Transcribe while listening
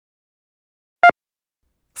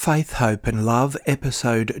Faith, Hope and Love,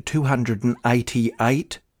 episode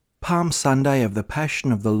 288, Palm Sunday of the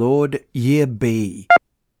Passion of the Lord, Year B.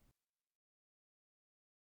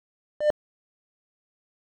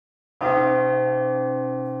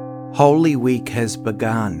 Holy Week has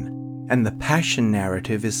begun, and the Passion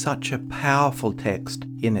narrative is such a powerful text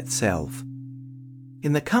in itself.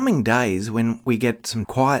 In the coming days, when we get some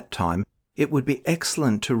quiet time, it would be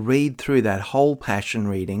excellent to read through that whole Passion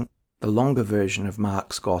reading, the longer version of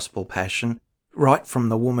Mark's Gospel Passion, right from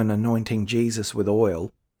the woman anointing Jesus with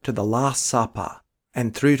oil to the Last Supper,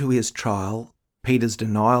 and through to his trial, Peter's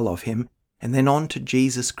denial of him, and then on to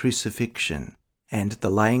Jesus' crucifixion and the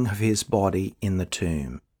laying of his body in the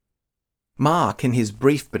tomb. Mark, in his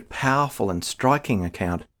brief but powerful and striking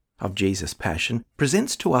account of Jesus' passion,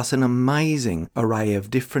 presents to us an amazing array of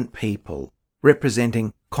different people,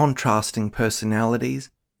 representing contrasting personalities,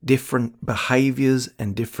 different behaviours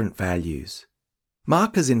and different values.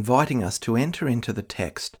 Mark is inviting us to enter into the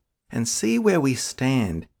text and see where we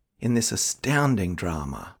stand in this astounding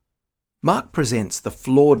drama. Mark presents the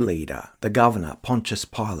flawed leader, the governor, Pontius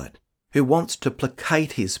Pilate, who wants to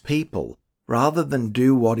placate his people rather than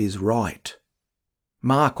do what is right.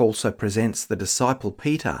 Mark also presents the disciple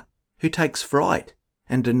Peter, who takes fright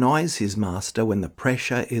and denies his master when the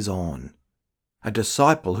pressure is on. A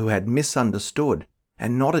disciple who had misunderstood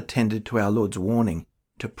and not attended to our Lord's warning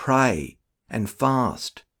to pray and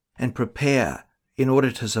fast and prepare in order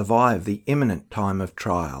to survive the imminent time of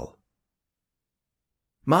trial.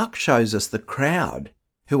 Mark shows us the crowd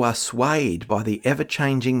who are swayed by the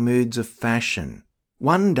ever-changing moods of fashion.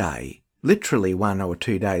 One day, literally 1 or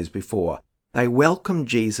 2 days before, they welcome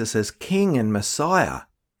Jesus as King and Messiah,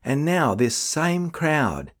 and now this same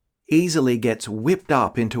crowd easily gets whipped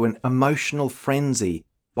up into an emotional frenzy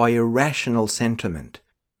by irrational sentiment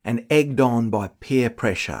and egged on by peer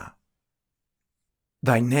pressure.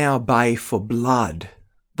 They now bay for blood,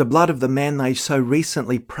 the blood of the man they so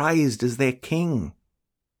recently praised as their king.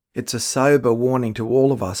 It's a sober warning to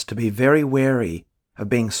all of us to be very wary of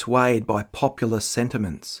being swayed by populist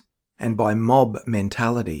sentiments and by mob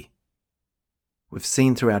mentality. We've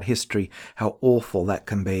seen throughout history how awful that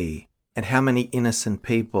can be, and how many innocent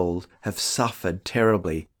people have suffered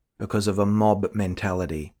terribly because of a mob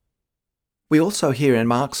mentality. We also hear in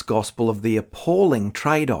Mark's Gospel of the appalling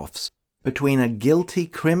trade-offs between a guilty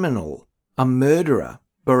criminal, a murderer,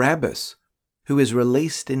 Barabbas, who is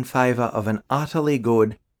released in favour of an utterly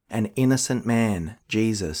good and innocent man,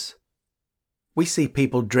 Jesus. We see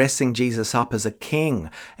people dressing Jesus up as a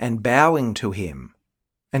king and bowing to him,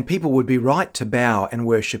 and people would be right to bow and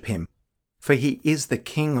worship him, for he is the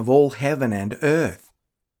King of all heaven and earth.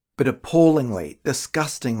 But appallingly,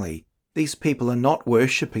 disgustingly, these people are not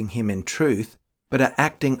worshipping him in truth, but are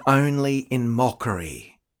acting only in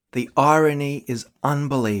mockery. The irony is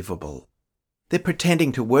unbelievable. They're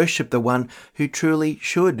pretending to worship the one who truly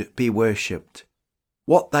should be worshipped.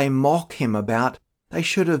 What they mock him about, they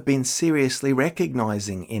should have been seriously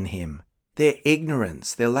recognizing in him. Their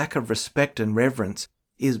ignorance, their lack of respect and reverence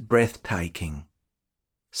is breathtaking.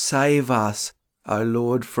 Save us, O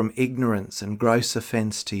Lord, from ignorance and gross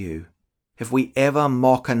offence to you. If we ever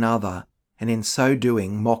mock another, and in so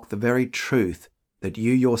doing mock the very truth that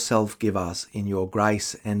you yourself give us in your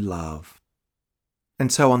grace and love.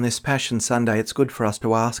 And so on this Passion Sunday, it's good for us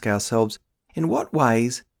to ask ourselves, in what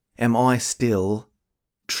ways am I still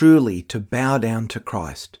truly to bow down to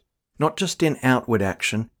Christ, not just in outward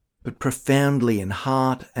action, but profoundly in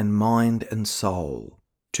heart and mind and soul,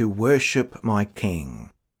 to worship my King,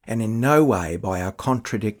 and in no way by our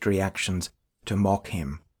contradictory actions to mock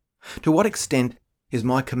him? To what extent is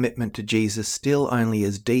my commitment to Jesus still only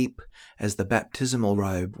as deep as the baptismal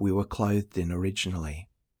robe we were clothed in originally?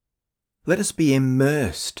 Let us be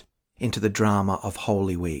immersed into the drama of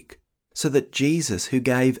Holy Week, so that Jesus, who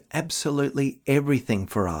gave absolutely everything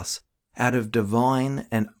for us out of divine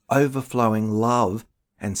and overflowing love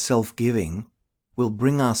and self-giving, will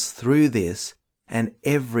bring us through this and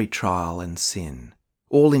every trial and sin,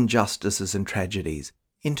 all injustices and tragedies,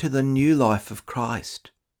 into the new life of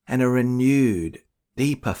Christ and a renewed,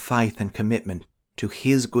 deeper faith and commitment to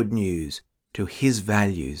his good news, to his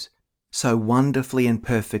values, so wonderfully and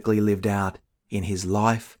perfectly lived out in his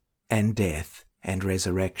life and death and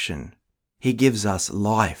resurrection. He gives us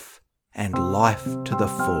life and life to the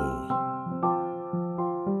full.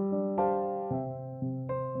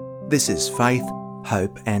 This is Faith,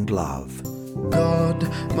 Hope and Love. God,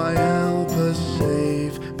 my helper,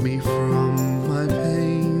 save me from my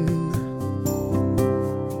pain,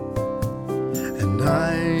 and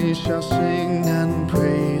I shall sing and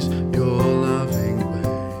praise your loving way.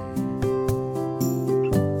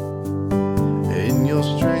 In your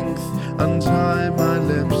strength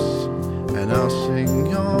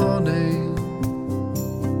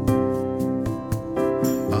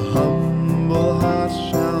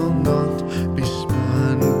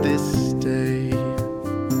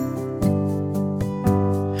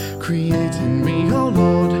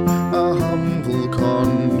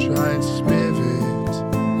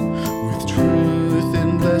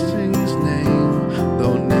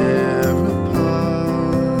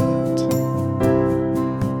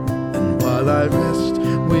I rest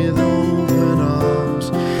with open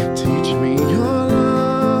arms. Teach me your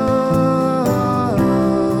love,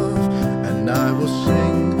 and I will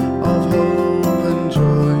sing of hope and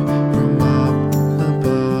joy from up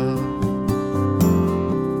above.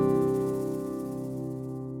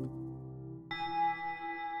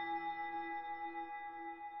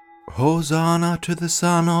 Hosanna to the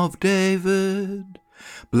Son of David.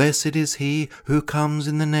 Blessed is he who comes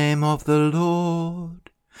in the name of the Lord,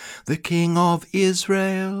 the King of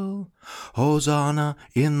Israel. Hosanna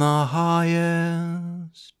in the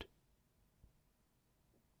highest.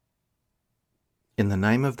 In the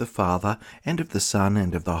name of the Father, and of the Son,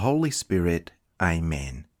 and of the Holy Spirit.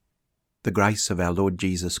 Amen. The grace of our Lord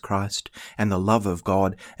Jesus Christ, and the love of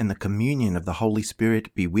God, and the communion of the Holy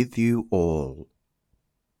Spirit be with you all.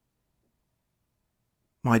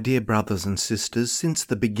 My dear brothers and sisters, since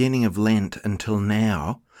the beginning of Lent until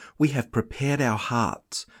now, we have prepared our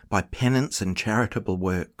hearts by penance and charitable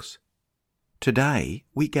works. Today,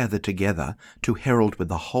 we gather together to herald with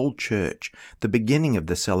the whole Church the beginning of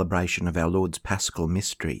the celebration of our Lord's Paschal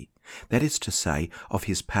Mystery, that is to say, of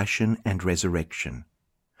his Passion and Resurrection.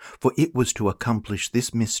 For it was to accomplish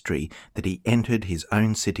this mystery that he entered his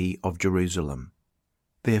own city of Jerusalem.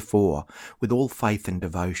 Therefore, with all faith and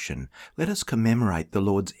devotion, let us commemorate the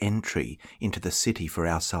Lord's entry into the city for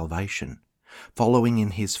our salvation, following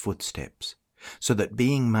in his footsteps, so that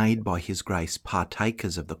being made by his grace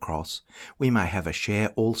partakers of the cross, we may have a share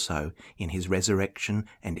also in his resurrection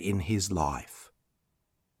and in his life.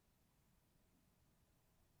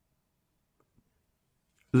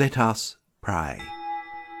 Let us pray.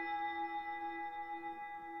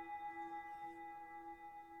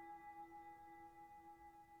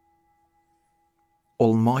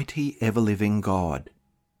 Almighty ever-living God,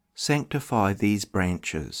 sanctify these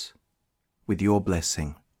branches with your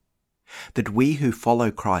blessing, that we who follow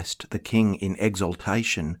Christ the King in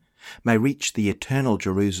exaltation may reach the eternal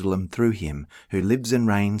Jerusalem through him who lives and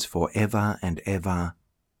reigns for ever and ever.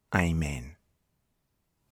 Amen.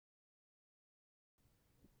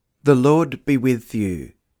 The Lord be with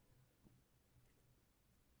you.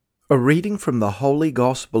 A reading from the Holy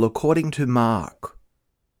Gospel according to Mark.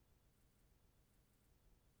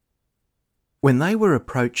 When they were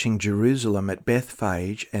approaching Jerusalem at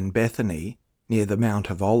Bethphage and Bethany, near the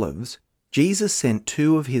Mount of Olives, Jesus sent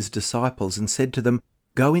 2 of his disciples and said to them,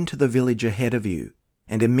 "Go into the village ahead of you,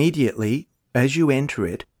 and immediately, as you enter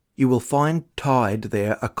it, you will find tied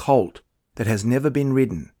there a colt that has never been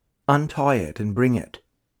ridden. Untie it and bring it.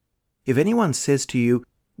 If anyone says to you,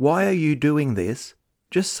 'Why are you doing this?'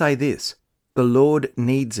 just say this, 'The Lord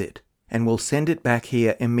needs it, and will send it back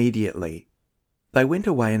here immediately.'" They went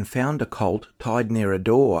away and found a colt tied near a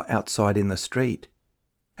door outside in the street.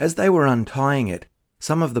 As they were untying it,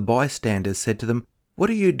 some of the bystanders said to them, "What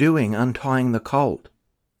are you doing untying the colt?"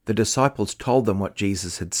 The disciples told them what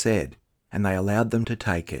Jesus had said, and they allowed them to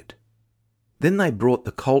take it. Then they brought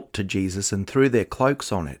the colt to Jesus and threw their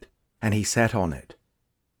cloaks on it, and he sat on it.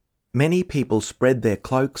 Many people spread their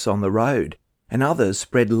cloaks on the road, and others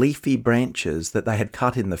spread leafy branches that they had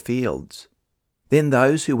cut in the fields. Then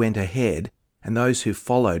those who went ahead and those who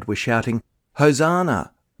followed were shouting,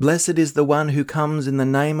 "Hosanna! Blessed is the one who comes in the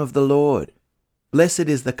name of the Lord. Blessed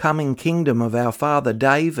is the coming kingdom of our father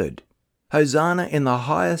David. Hosanna in the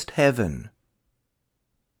highest heaven."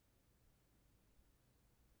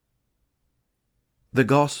 The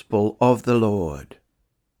Gospel of the Lord.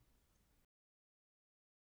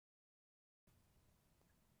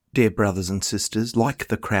 Dear brothers and sisters, like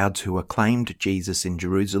the crowds who acclaimed Jesus in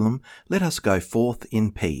Jerusalem, let us go forth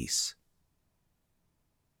in peace.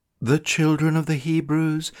 The children of the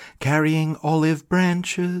Hebrews, carrying olive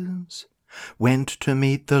branches, went to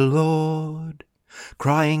meet the Lord,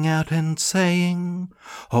 crying out and saying,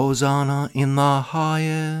 "Hosanna in the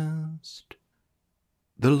highest."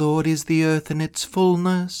 The Lord is the earth and its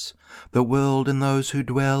fullness, the world and those who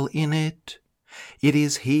dwell in it. It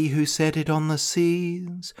is he who set it on the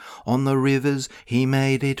seas, on the rivers he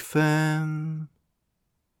made it firm.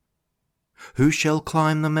 Who shall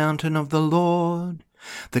climb the mountain of the Lord,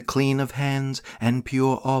 the clean of hands and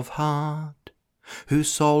pure of heart,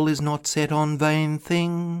 whose soul is not set on vain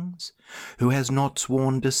things, who has not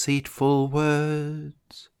sworn deceitful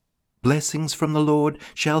words? Blessings from the Lord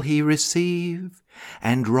shall he receive,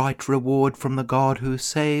 and right reward from the God who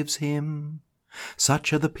saves him.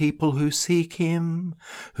 Such are the people who seek him,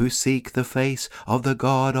 who seek the face of the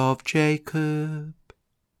God of Jacob.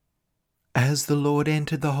 As the Lord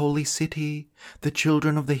entered the holy city, the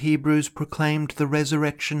children of the Hebrews proclaimed the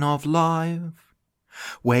resurrection of life.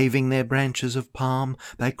 Waving their branches of palm,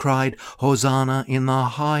 they cried, "Hosanna in the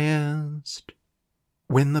highest."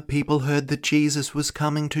 When the people heard that Jesus was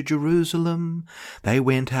coming to Jerusalem, they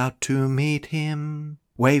went out to meet him.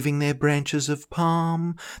 Waving their branches of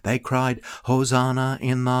palm, they cried, "Hosanna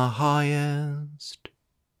in the highest."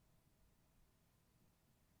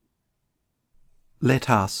 Let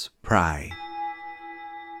us pray.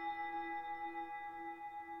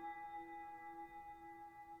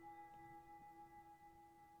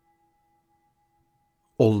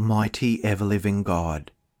 Almighty ever-living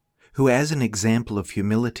God, who as an example of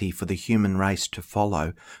humility for the human race to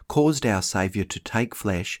follow, caused our Saviour to take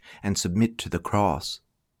flesh and submit to the cross,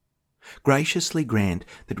 graciously grant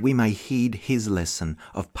that we may heed his lesson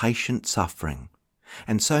of patient suffering,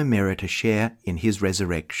 and so merit a share in his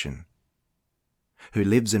resurrection. Who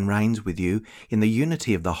lives and reigns with you in the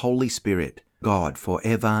unity of the Holy Spirit, God, for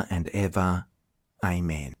ever and ever.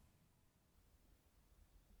 Amen.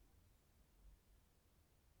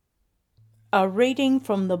 A reading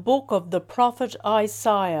from the book of the prophet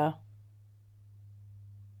Isaiah.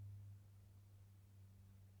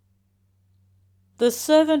 The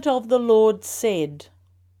servant of the Lord said,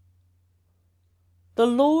 "The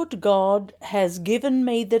Lord God has given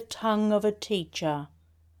me the tongue of a teacher,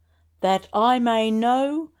 that I may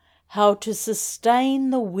know how to sustain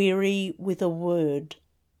the weary with a word.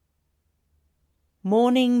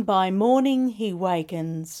 Morning by morning he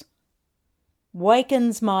wakens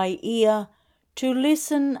my ear to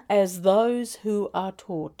listen as those who are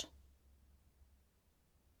taught.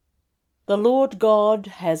 The Lord God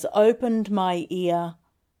has opened my ear,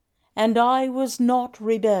 and I was not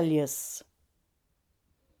rebellious.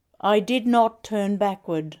 I did not turn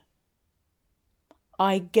backward.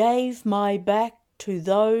 I gave my back to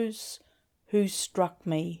those who struck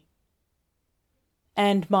me,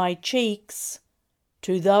 and my cheeks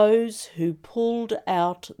to those who pulled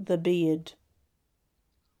out the beard.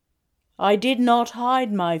 I did not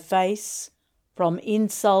hide my face from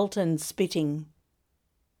insult and spitting.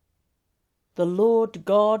 The Lord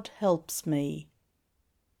God helps me.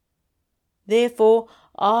 Therefore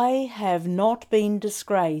I have not been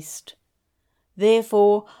disgraced.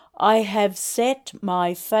 Therefore I have set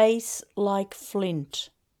my face like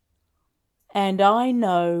flint, and I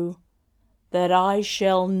know that I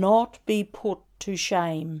shall not be put to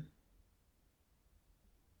shame.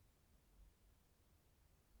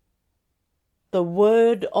 The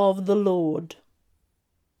word of the Lord.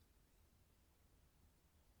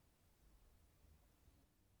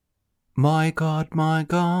 My God,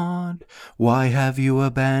 why have you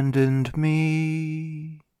abandoned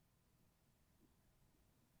me?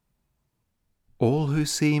 All who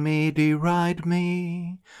see me deride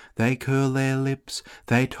me. They curl their lips,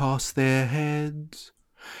 they toss their heads.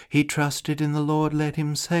 He trusted in the Lord, let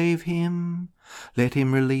him save him. Let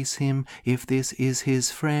him release him, if this is his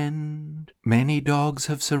friend. Many dogs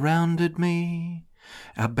have surrounded me.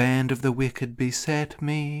 A band of the wicked beset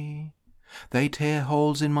me. They tear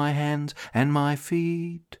holes in my hands and my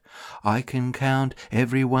feet. I can count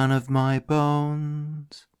every one of my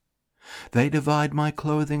bones. They divide my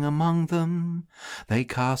clothing among them. They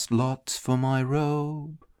cast lots for my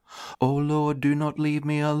robe. O Lord, do not leave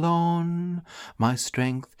me alone. My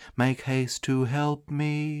strength, make haste to help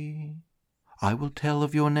me. I will tell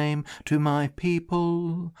of your name to my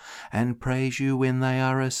people, and praise you when they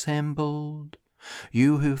are assembled.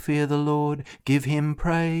 You who fear the Lord, give him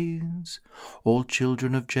praise. All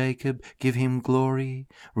children of Jacob, give him glory.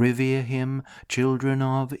 Revere him, children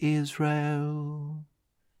of Israel.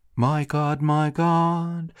 My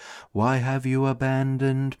God, why have you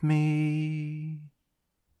abandoned me?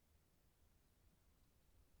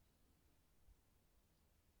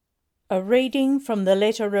 A reading from the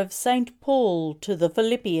letter of St. Paul to the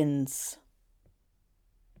Philippians.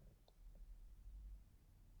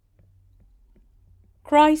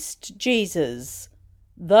 Christ Jesus,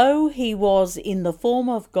 though he was in the form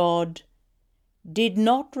of God, did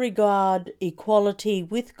not regard equality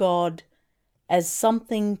with God as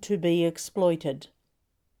something to be exploited,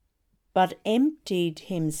 but emptied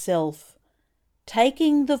himself,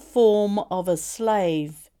 taking the form of a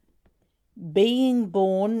slave, being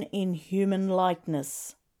born in human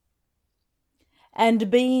likeness. And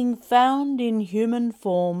being found in human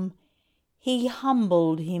form, he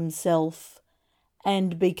humbled himself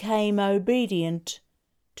and became obedient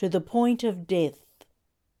to the point of death,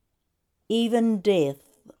 even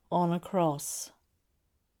death on a cross.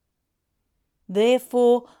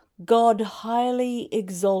 Therefore God highly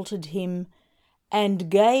exalted him and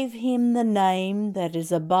gave him the name that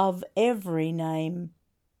is above every name,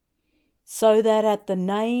 so that at the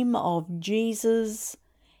name of Jesus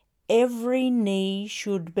every knee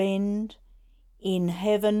should bend, in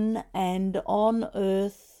heaven and on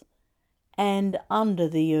earth and under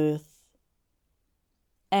the earth.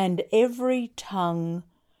 And every tongue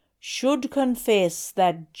should confess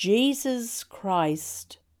that Jesus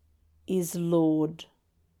Christ is Lord,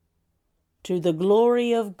 to the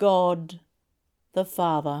glory of God the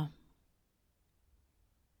Father.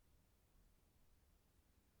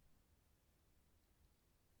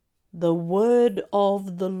 The word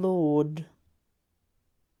of the Lord.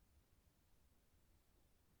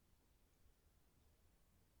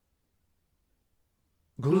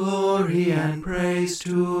 Glory and praise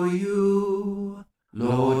to you,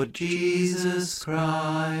 Lord Jesus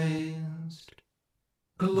Christ.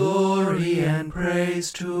 Glory and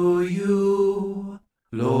praise to you,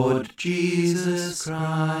 Lord Jesus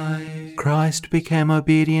Christ. Christ became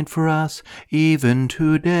obedient for us, even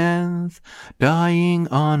to death, dying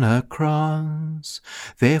on a cross.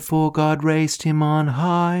 Therefore God raised him on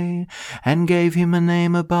high, and gave him a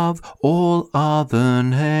name above all other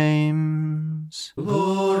names.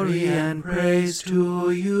 Glory and praise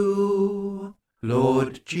to you,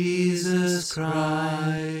 Lord Jesus Christ.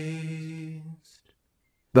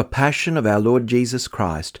 The Passion of our Lord Jesus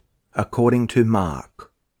Christ, according to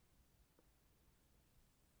Mark.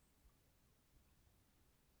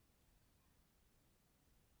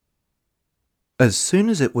 As soon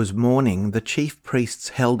as it was morning, the chief priests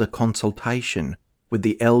held a consultation with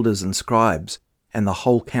the elders and scribes and the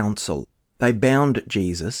whole council. They bound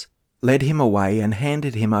Jesus, led him away, and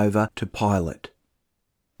handed him over to Pilate.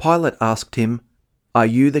 Pilate asked him, "Are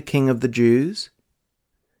you the king of the Jews?"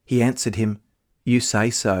 He answered him, "You say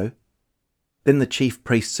so." Then the chief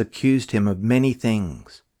priests accused him of many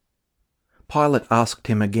things. Pilate asked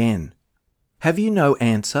him again, "Have you no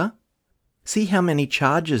answer? See how many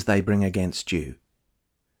charges they bring against you."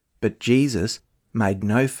 But Jesus made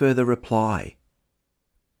no further reply,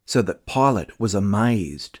 so that Pilate was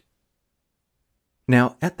amazed.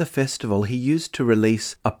 Now at the festival he used to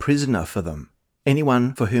release a prisoner for them,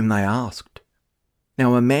 anyone for whom they asked.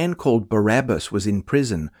 Now a man called Barabbas was in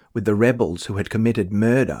prison with the rebels who had committed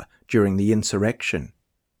murder during the insurrection.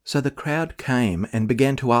 So the crowd came and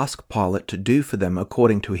began to ask Pilate to do for them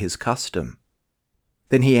according to his custom.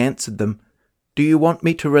 Then he answered them, "Do you want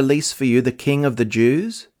me to release for you the king of the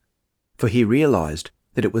Jews?" For he realized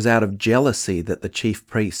that it was out of jealousy that the chief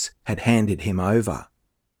priests had handed him over.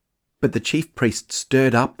 But the chief priests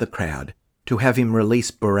stirred up the crowd to have him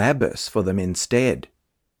release Barabbas for them instead.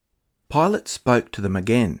 Pilate spoke to them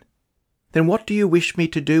again. "Then what do you wish me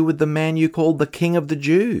to do with the man you call the King of the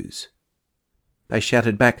Jews?" They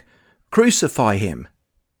shouted back, "Crucify him!"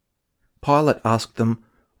 Pilate asked them,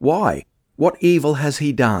 "Why? What evil has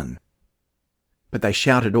he done?" But they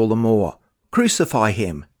shouted all the more, "Crucify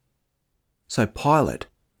him!" So Pilate,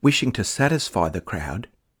 wishing to satisfy the crowd,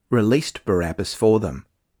 released Barabbas for them,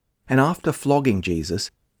 and after flogging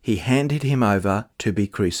Jesus, he handed him over to be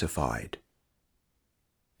crucified.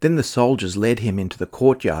 Then the soldiers led him into the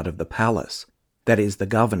courtyard of the palace, that is, the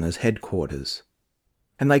governor's headquarters.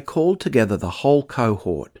 And they called together the whole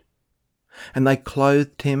cohort. And they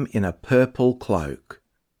clothed him in a purple cloak.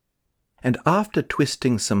 And after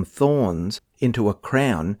twisting some thorns into a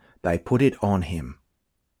crown, they put it on him.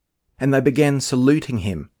 And they began saluting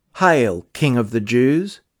him, "Hail, King of the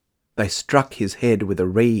Jews!" They struck his head with a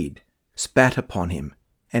reed, spat upon him,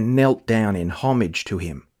 and knelt down in homage to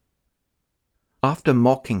him. After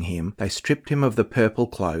mocking him, they stripped him of the purple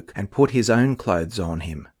cloak and put his own clothes on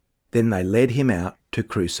him. Then they led him out to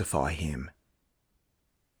crucify him.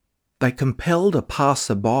 They compelled a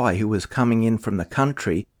passer-by who was coming in from the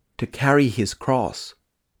country to carry his cross.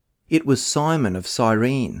 It was Simon of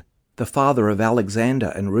Cyrene, the father of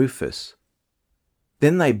Alexander and Rufus.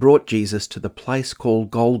 Then they brought Jesus to the place called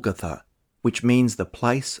Golgotha, which means the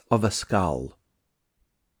place of a skull.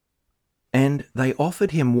 And they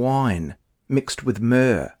offered him wine mixed with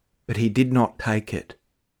myrrh, but he did not take it.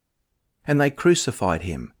 And they crucified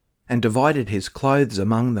him, and divided his clothes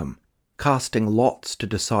among them, casting lots to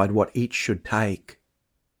decide what each should take.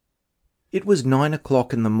 It was 9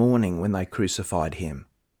 o'clock in the morning when they crucified him.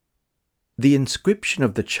 The inscription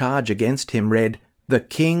of the charge against him read, "The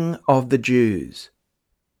King of the Jews."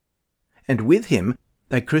 And with him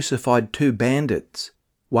they crucified 2 bandits,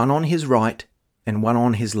 one on his right and one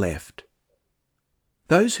on his left.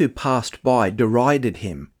 Those who passed by derided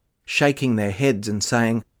him, shaking their heads and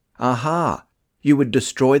saying, "Aha! You would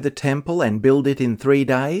destroy the temple and build it in 3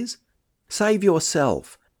 days? Save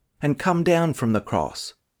yourself, and come down from the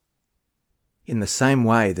cross." In the same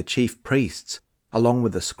way the chief priests, along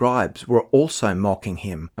with the scribes, were also mocking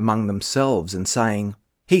him among themselves and saying,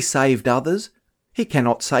 "He saved others, he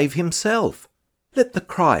cannot save himself. Let the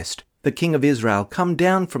Christ, the King of Israel, come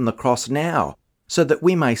down from the cross now, so that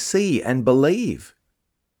we may see and believe."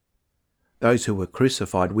 Those who were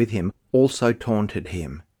crucified with him also taunted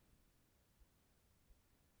him.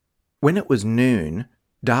 When it was noon,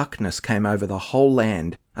 darkness came over the whole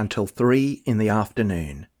land until 3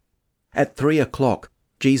 p.m. At 3 o'clock,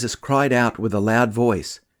 Jesus cried out with a loud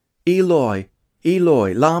voice, "Eloi,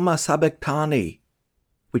 Eloi, lama sabachthani,"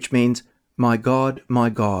 which means, my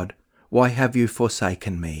God, why have you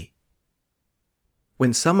forsaken me?"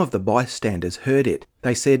 When some of the bystanders heard it,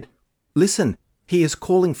 they said, "Listen, he is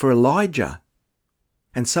calling for Elijah."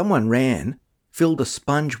 And someone ran, filled a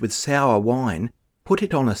sponge with sour wine, put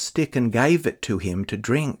it on a stick and gave it to him to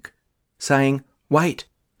drink, saying, "Wait,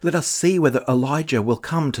 let us see whether Elijah will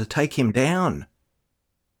come to take him down."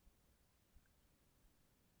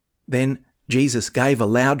 Then Jesus gave a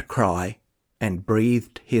loud cry and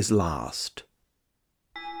breathed his last.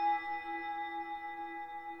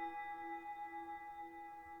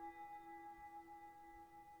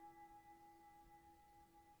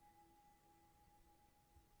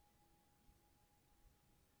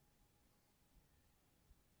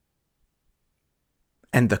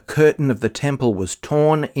 And the curtain of the temple was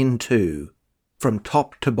torn in two, from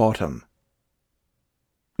top to bottom.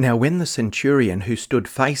 Now when the centurion who stood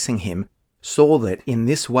facing him saw that in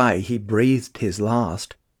this way he breathed his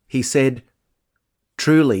last, he said,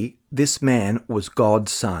 "Truly, this man was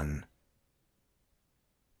God's Son."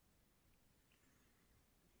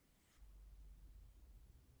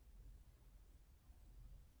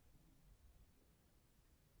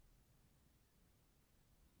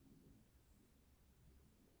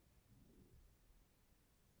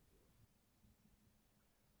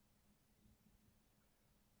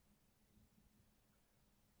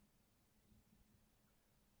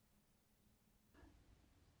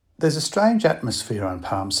 There's a strange atmosphere on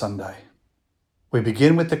Palm Sunday. We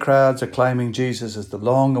begin with the crowds acclaiming Jesus as the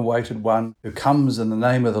long-awaited one who comes in the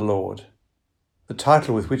name of the Lord. The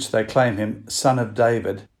title with which they claim him, Son of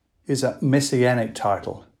David, is a messianic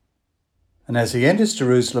title. And as he enters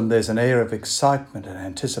Jerusalem, there's an air of excitement and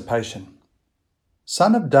anticipation.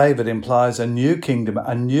 Son of David implies a new kingdom,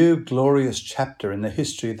 a new glorious chapter in the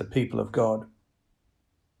history of the people of God.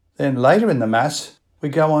 Then later in the Mass, we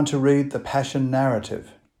go on to read the Passion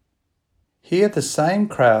narrative. Here the same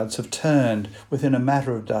crowds have turned within a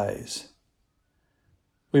matter of days.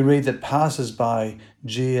 We read that passers-by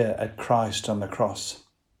jeer at Christ on the cross.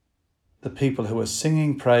 The people who are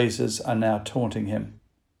singing praises are now taunting him.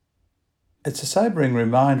 It's a sobering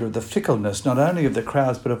reminder of the fickleness not only of the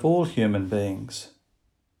crowds but of all human beings.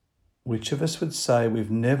 Which of us would say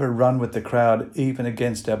we've never run with the crowd even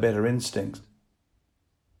against our better instincts?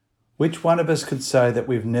 Which one of us could say that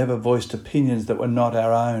we've never voiced opinions that were not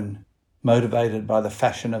our own, motivated by the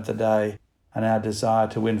fashion of the day and our desire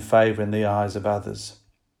to win favour in the eyes of others?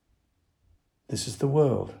 This is the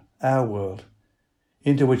world, our world,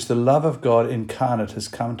 into which the love of God incarnate has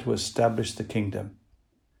come to establish the kingdom.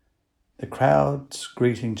 The crowds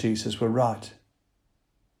greeting Jesus were right.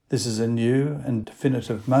 This is a new and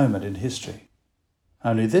definitive moment in history.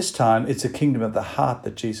 Only this time it's a kingdom of the heart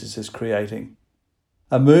that Jesus is creating.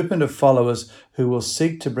 A movement of followers who will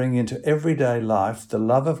seek to bring into everyday life the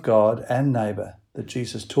love of God and neighbour that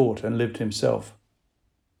Jesus taught and lived himself.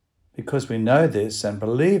 Because we know this and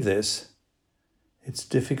believe this, it's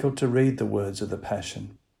difficult to read the words of the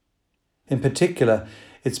Passion. In particular,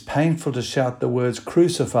 it's painful to shout the words,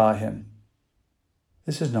 "Crucify him."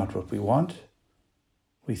 This is not what we want.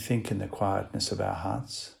 We think in the quietness of our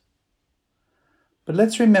hearts. But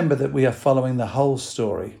let's remember that we are following the whole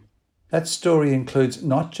story. That story includes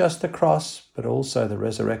not just the cross, but also the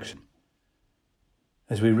resurrection.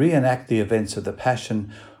 As we reenact the events of the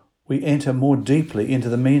Passion, we enter more deeply into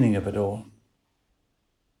the meaning of it all.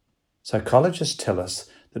 Psychologists tell us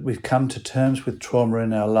that we've come to terms with trauma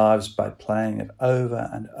in our lives by playing it over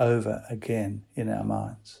and over again in our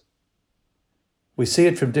minds. We see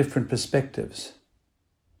it from different perspectives,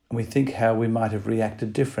 and we think how we might have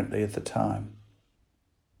reacted differently at the time.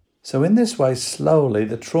 So in this way, slowly,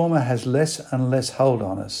 the trauma has less and less hold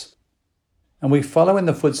on us. And we follow in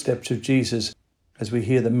the footsteps of Jesus as we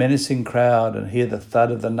hear the menacing crowd and hear the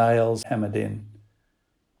thud of the nails hammered in.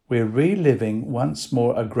 We're reliving once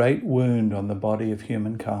more a great wound on the body of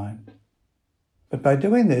humankind. But by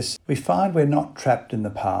doing this, we find we're not trapped in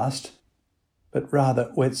the past, but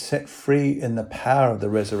rather we're set free in the power of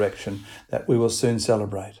the resurrection that we will soon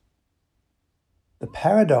celebrate. The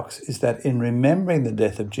paradox is that in remembering the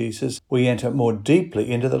death of Jesus, we enter more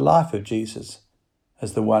deeply into the life of Jesus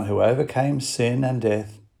as the one who overcame sin and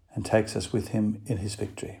death and takes us with him in his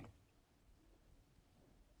victory.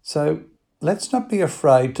 So let's not be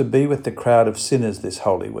afraid to be with the crowd of sinners this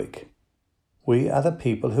Holy Week. We are the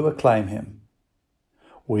people who acclaim him.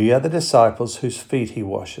 We are the disciples whose feet he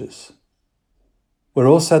washes. We're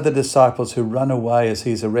also the disciples who run away as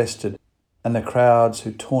he's arrested and the crowds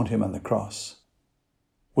who taunt him on the cross.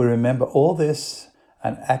 We remember all this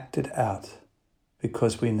and act it out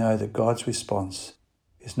because we know that God's response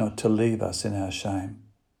is not to leave us in our shame.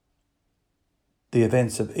 The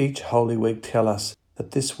events of each Holy Week tell us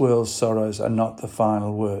that this world's sorrows are not the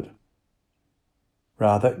final word.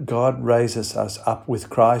 Rather, God raises us up with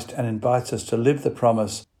Christ and invites us to live the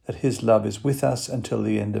promise that his love is with us until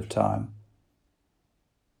the end of time.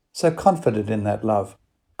 So confident in that love,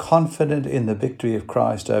 confident in the victory of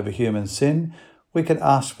Christ over human sin, we can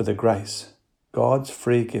ask for the grace, God's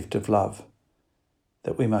free gift of love,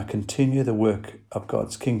 that we may continue the work of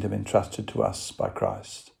God's kingdom entrusted to us by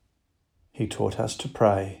Christ. He taught us to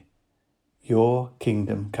pray, "Your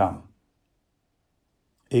kingdom come."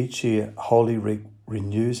 Each year, Holy Week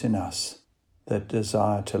renews in us the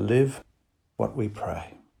desire to live what we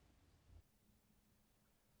pray.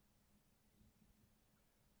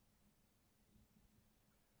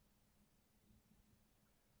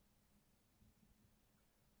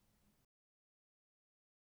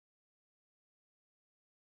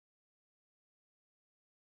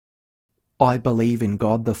 I believe in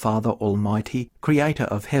God the Father Almighty, creator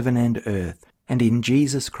of heaven and earth, and in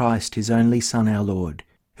Jesus Christ, his only Son, our Lord,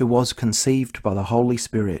 who was conceived by the Holy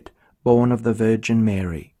Spirit, born of the Virgin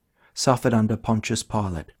Mary, suffered under Pontius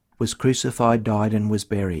Pilate, was crucified, died, and was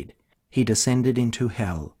buried. He descended into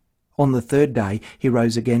hell. On the third day he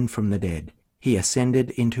rose again from the dead. He ascended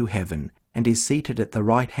into heaven, and is seated at the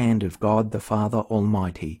right hand of God the Father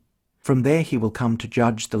Almighty. From there he will come to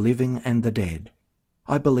judge the living and the dead.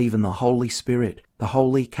 I believe in the Holy Spirit, the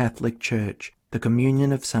Holy Catholic Church, the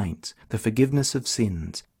communion of saints, the forgiveness of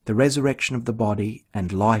sins, the resurrection of the body,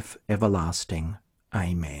 and life everlasting.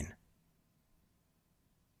 Amen.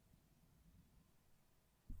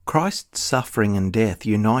 Christ's suffering and death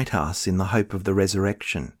unite us in the hope of the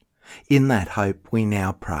resurrection. In that hope we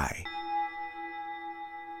now pray.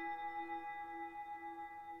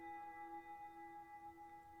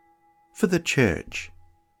 For the Church,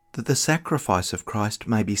 that the sacrifice of Christ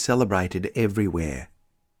may be celebrated everywhere.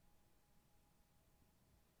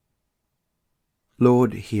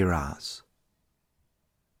 Lord, hear us.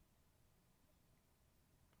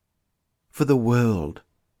 For the world,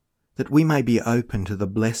 that we may be open to the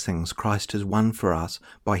blessings Christ has won for us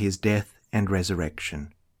by his death and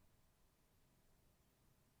resurrection.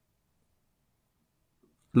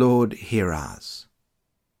 Lord, hear us.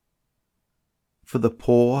 For the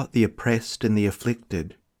poor, the oppressed, and the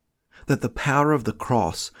afflicted, that the power of the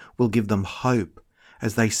cross will give them hope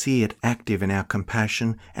as they see it active in our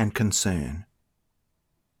compassion and concern.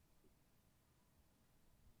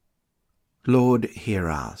 Lord, hear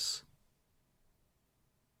us.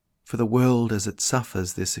 For the world as it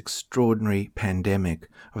suffers this extraordinary pandemic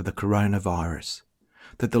of the coronavirus,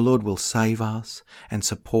 that the Lord will save us and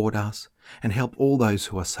support us and help all those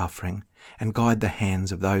who are suffering and guide the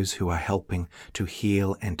hands of those who are helping to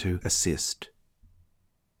heal and to assist.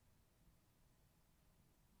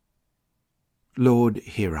 Lord,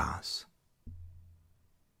 hear us.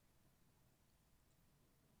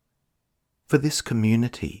 For this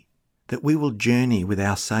community, that we will journey with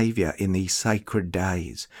our Saviour in these sacred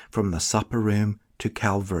days, from the supper room to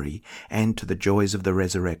Calvary and to the joys of the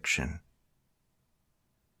resurrection.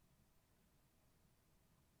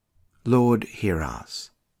 Lord, hear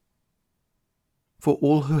us. For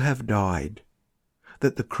all who have died,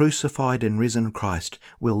 that the crucified and risen Christ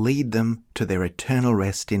will lead them to their eternal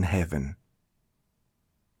rest in heaven.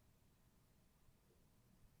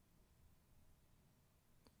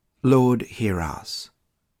 Lord, hear us.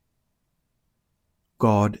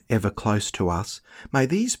 God, ever close to us, may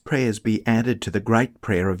these prayers be added to the great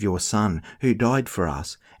prayer of your Son, who died for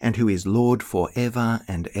us and who is Lord for ever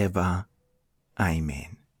and ever.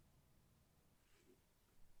 Amen.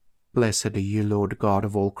 Blessed are you, Lord God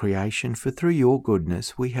of all creation, for through your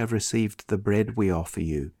goodness we have received the bread we offer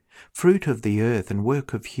you, fruit of the earth and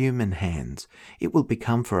work of human hands. It will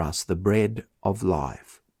become for us the bread of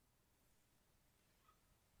life.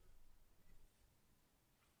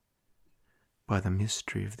 By the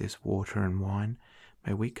mystery of this water and wine,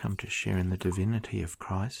 may we come to share in the divinity of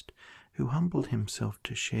Christ, who humbled himself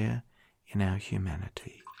to share in our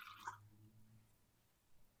humanity.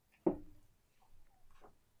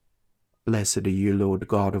 Blessed are you, Lord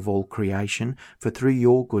God of all creation, for through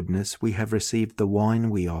your goodness we have received the wine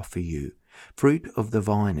we offer you, fruit of the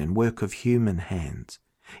vine and work of human hands.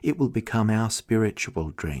 It will become our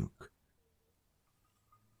spiritual drink.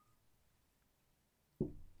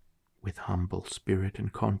 with humble spirit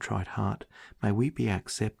and contrite heart, may we be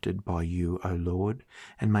accepted by you, O Lord,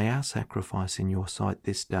 and may our sacrifice in your sight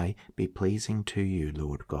this day be pleasing to you,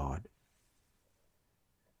 Lord God.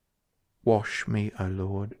 Wash me, O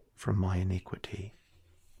Lord, from my iniquity.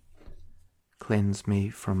 Cleanse me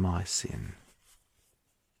from my sin.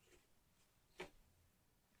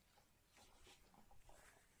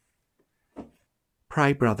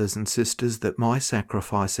 Pray, brothers and sisters, that my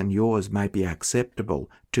sacrifice and yours may be acceptable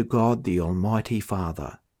to God the Almighty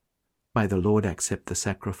Father. May the Lord accept the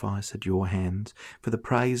sacrifice at your hands for the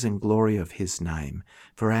praise and glory of his name,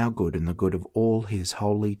 for our good and the good of all his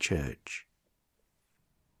holy church.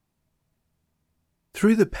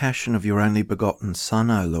 Through the passion of your only begotten Son,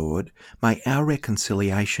 O Lord, may our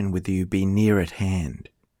reconciliation with you be near at hand,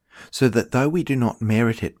 so that though we do not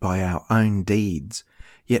merit it by our own deeds,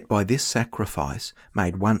 yet by this sacrifice,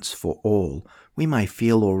 made once for all, we may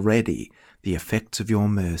feel already the effects of your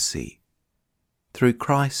mercy. Through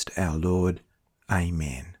Christ our Lord.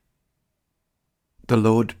 Amen. The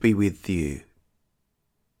Lord be with you.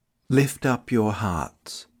 Lift up your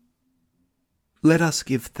hearts. Let us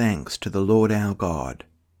give thanks to the Lord our God.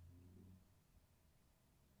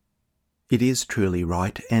 It is truly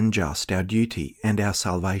right and just, our duty and our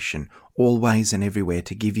salvation, always and everywhere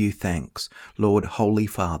to give you thanks, Lord, Holy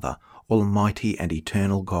Father, Almighty and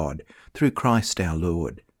eternal God, through Christ our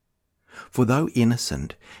Lord. For though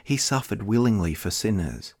innocent, he suffered willingly for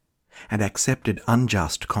sinners, and accepted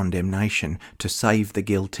unjust condemnation to save the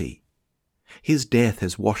guilty. His death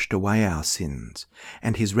has washed away our sins,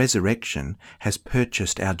 and his resurrection has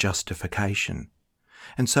purchased our justification.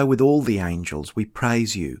 And so with all the angels we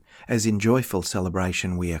praise you, as in joyful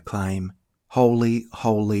celebration we acclaim, Holy,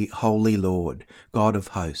 holy, holy Lord, God of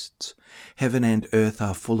hosts, heaven and earth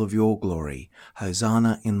are full of your glory.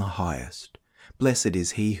 Hosanna in the highest. Blessed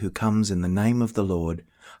is he who comes in the name of the Lord.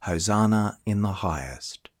 Hosanna in the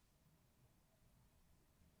highest.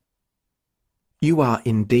 You are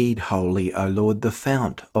indeed holy, O Lord, the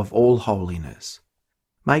fount of all holiness.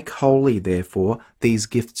 Make holy, therefore, these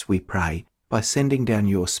gifts, we pray, by sending down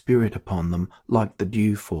your Spirit upon them like the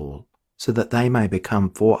dewfall, so that they may become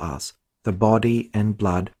for us the body and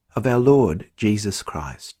blood of our Lord Jesus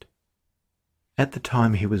Christ. At the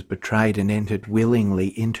time he was betrayed and entered willingly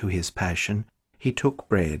into his passion, he took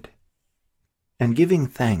bread, and giving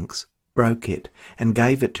thanks, broke it, and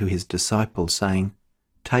gave it to his disciples, saying,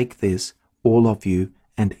 Take this, all of you,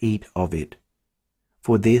 and eat of it,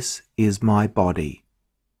 for this is my body,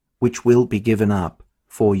 which will be given up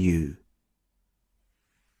for you.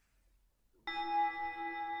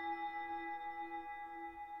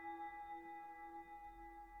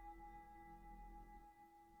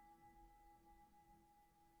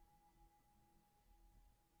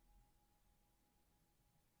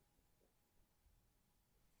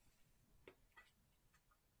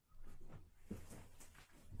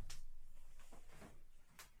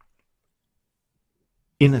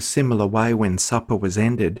 In a similar way, when supper was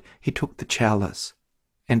ended, he took the chalice,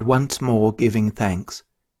 and once more giving thanks,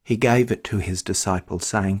 he gave it to his disciples,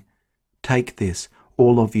 saying, Take this,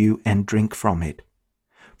 all of you, and drink from it,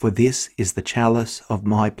 for this is the chalice of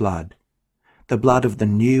my blood, the blood of the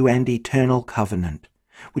new and eternal covenant,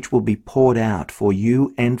 which will be poured out for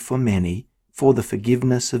you and for many for the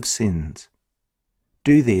forgiveness of sins.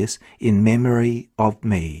 Do this in memory of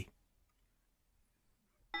me.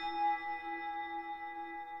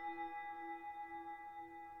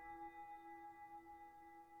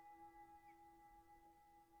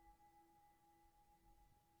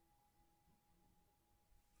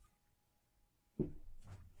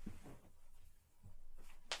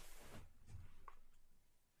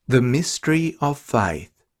 The mystery of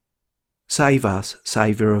faith. Save us,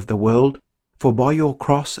 Saviour of the world, for by your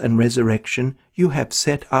cross and resurrection you have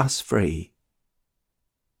set us free.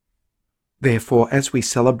 Therefore, as we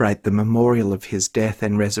celebrate the memorial of his death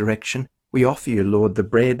and resurrection, we offer you, Lord, the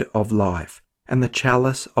bread of life and the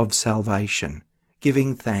chalice of salvation,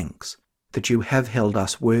 giving thanks that you have held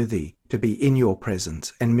us worthy to be in your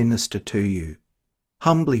presence and minister to you.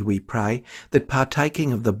 Humbly we pray that,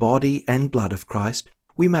 partaking of the body and blood of Christ,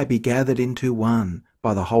 we may be gathered into one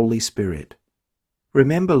by the Holy Spirit.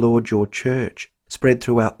 Remember, Lord, your church spread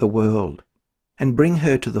throughout the world, and bring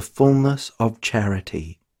her to the fullness of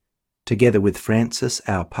charity, together with Francis,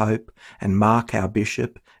 our Pope, and Mark, our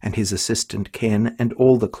Bishop, and his assistant Ken, and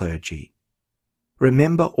all the clergy.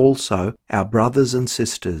 Remember also our brothers and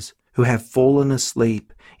sisters who have fallen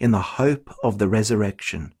asleep in the hope of the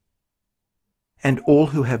resurrection, and all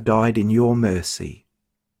who have died in your mercy.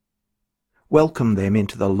 Welcome them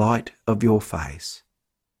into the light of your face.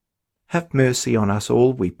 Have mercy on us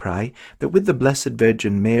all, we pray, that with the Blessed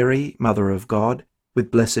Virgin Mary, Mother of God,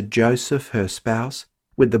 with blessed Joseph, her spouse,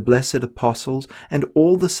 with the blessed apostles and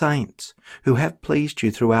all the saints who have pleased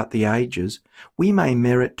you throughout the ages, we may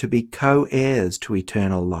merit to be co-heirs to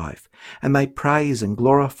eternal life, and may praise and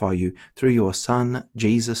glorify you through your Son,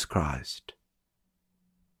 Jesus Christ.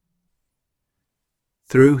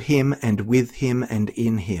 Through him and with him and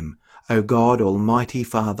in him, O God, Almighty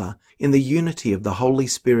Father, in the unity of the Holy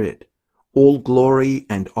Spirit, all glory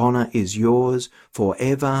and honour is yours for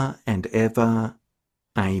ever and ever.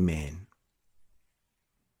 Amen.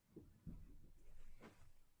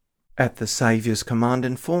 At the Saviour's command,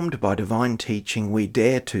 informed by divine teaching, we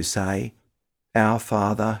dare to say, Our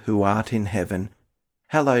Father, who art in heaven,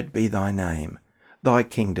 hallowed be thy name. Thy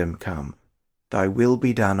kingdom come. Thy will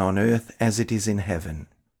be done on earth as it is in heaven.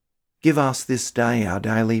 Give us this day our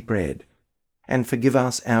daily bread, and forgive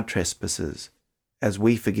us our trespasses, as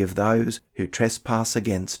we forgive those who trespass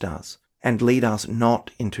against us. And lead us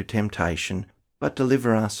not into temptation, but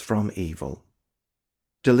deliver us from evil.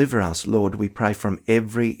 Deliver us, Lord, we pray, from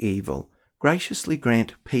every evil. Graciously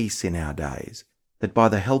grant peace in our days, that by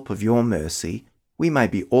the help of your mercy we may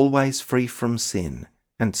be always free from sin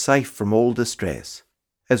and safe from all distress,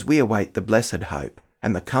 as we await the blessed hope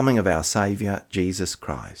and the coming of our Saviour, Jesus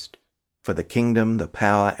Christ. For the kingdom, the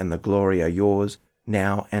power, and the glory are yours,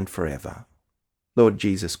 now and forever. Lord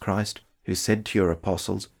Jesus Christ, who said to your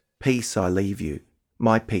apostles, Peace I leave you,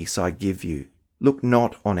 my peace I give you. Look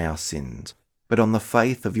not on our sins, but on the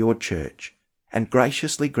faith of your church, and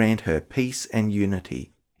graciously grant her peace and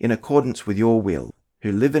unity, in accordance with your will,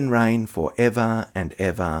 who live and reign for ever and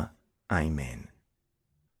ever. Amen.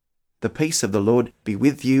 The peace of the Lord be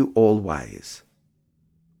with you always.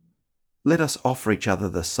 Let us offer each other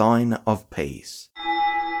the sign of peace.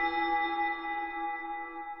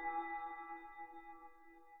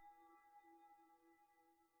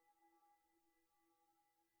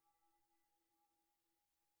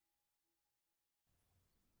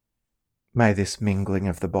 May this mingling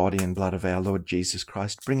of the body and blood of our Lord Jesus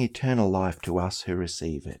Christ bring eternal life to us who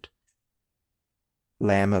receive it.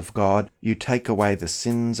 Lamb of God, you take away the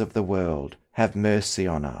sins of the world. Have mercy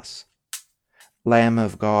on us. Lamb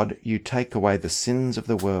of God, you take away the sins of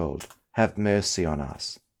the world. Have mercy on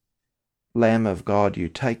us. Lamb of God, you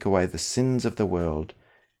take away the sins of the world.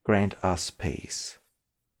 Grant us peace.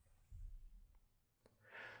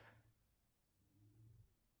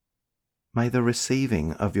 May the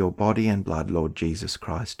receiving of your body and blood, Lord Jesus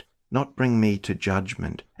Christ, not bring me to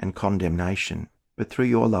judgment and condemnation, but through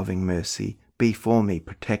your loving mercy be for me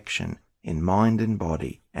protection in mind and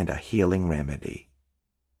body and a healing remedy.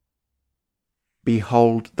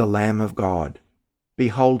 Behold the Lamb of God.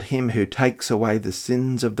 Behold him who takes away the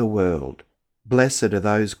sins of the world. Blessed are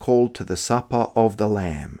those called to the supper of the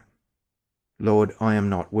Lamb. Lord, I am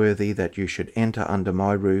not worthy that you should enter under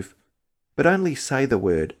my roof, but only say the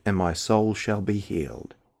word, and my soul shall be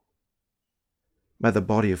healed. May the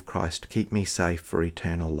body of Christ keep me safe for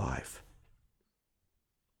eternal life.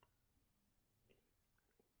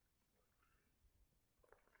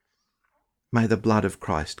 May the blood of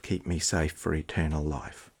Christ keep me safe for eternal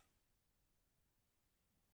life.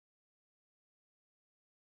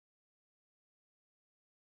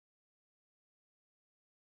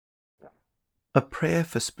 A prayer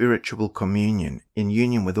for spiritual communion in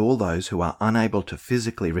union with all those who are unable to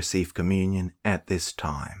physically receive communion at this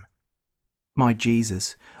time. My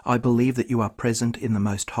Jesus, I believe that you are present in the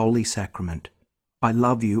most holy sacrament. I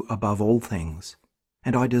love you above all things,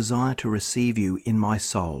 and I desire to receive you in my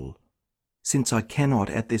soul. Since I cannot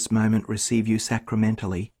at this moment receive you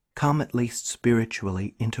sacramentally, come at least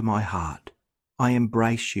spiritually into my heart. I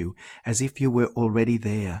embrace you as if you were already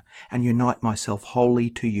there, and unite myself wholly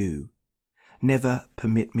to you. Never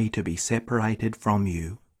permit me to be separated from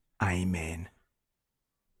you. Amen.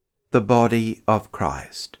 The body of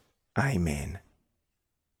Christ. Amen.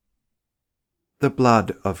 The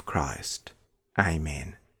blood of Christ.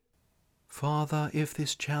 Amen. Father, if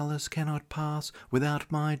this chalice cannot pass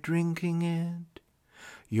without my drinking it,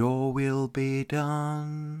 your will be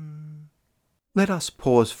done. Let us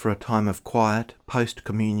pause for a time of quiet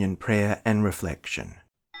post-communion prayer and reflection.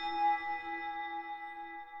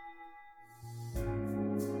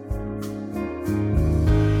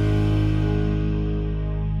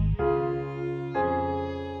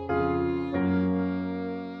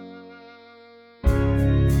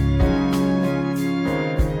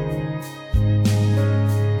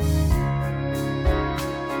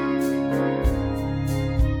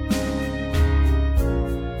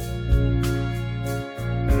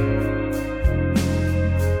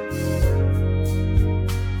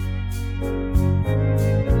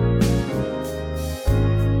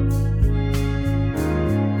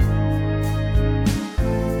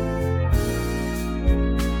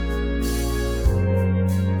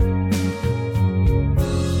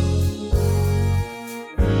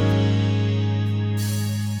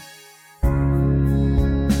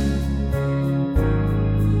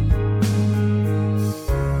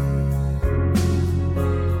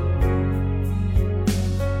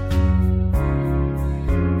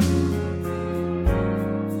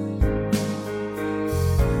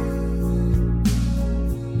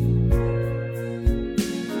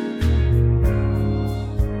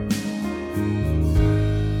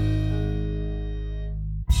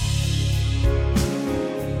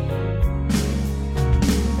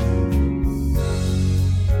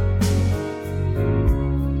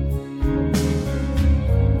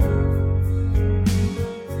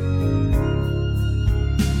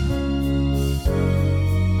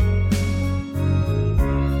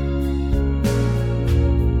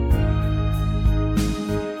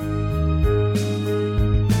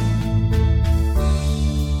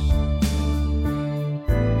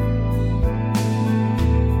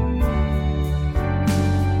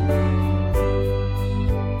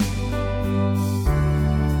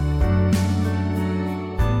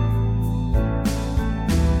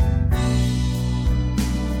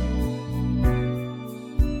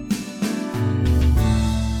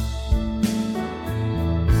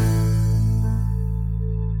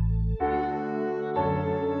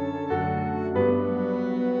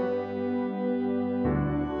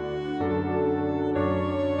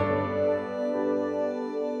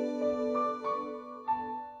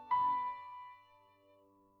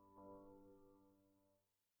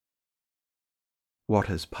 What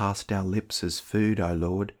has passed our lips as food, O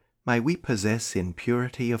Lord, may we possess in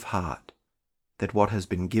purity of heart, that what has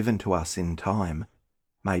been given to us in time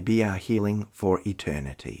may be our healing for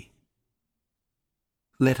eternity.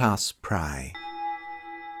 Let us pray.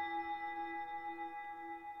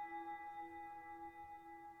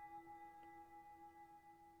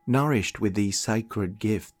 Nourished with these sacred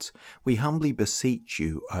gifts, we humbly beseech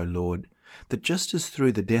you, O Lord, that just as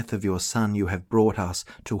through the death of your Son you have brought us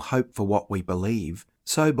to hope for what we believe,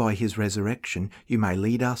 so by his resurrection you may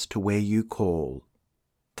lead us to where you call.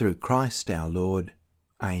 Through Christ our Lord.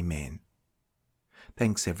 Amen.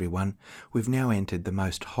 Thanks everyone. We've now entered the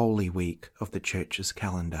most holy week of the Church's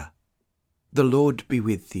calendar. The Lord be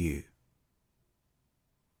with you.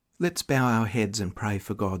 Let's bow our heads and pray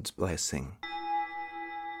for God's blessing.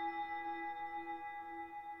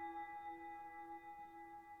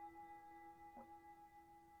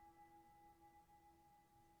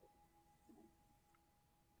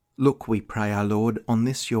 Look, we pray, our Lord, on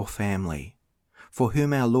this your family, for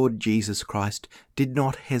whom our Lord Jesus Christ did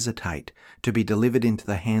not hesitate to be delivered into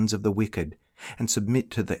the hands of the wicked and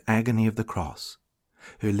submit to the agony of the cross,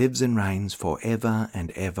 who lives and reigns for ever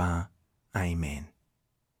and ever. Amen.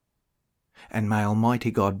 And may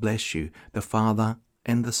Almighty God bless you, the Father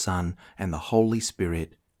and the Son and the Holy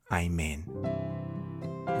Spirit. Amen.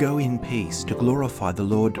 Go in peace to glorify the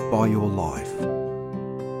Lord by your life.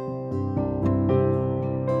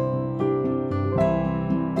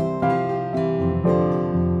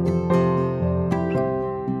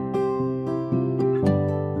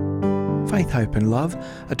 Faith, Hope and Love,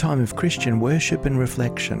 a time of Christian worship and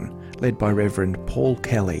reflection, led by Reverend Paul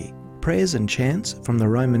Kelly. Prayers and chants from the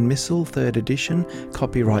Roman Missal, 3rd edition,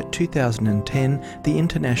 copyright 2010, the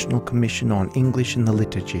International Commission on English in the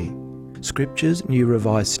Liturgy. Scriptures, New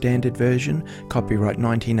Revised Standard Version, copyright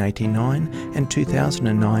 1989 and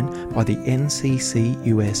 2009 by the NCC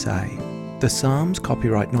USA. The Psalms,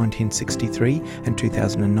 copyright 1963 and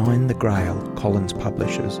 2009, The Grail, Collins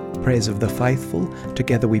Publishers. Prayers of the Faithful,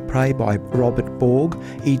 Together We Pray by Robert Borg,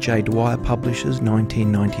 E.J. Dwyer Publishers,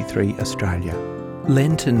 1993, Australia.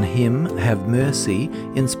 Lenten Hymn, Have Mercy,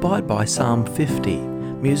 inspired by Psalm 50.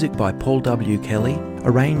 Music by Paul W. Kelly,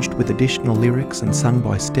 arranged with additional lyrics and sung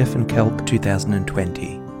by Stephen Kelk,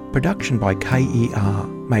 2020. Production by KER.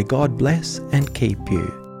 May God bless and keep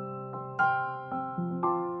you.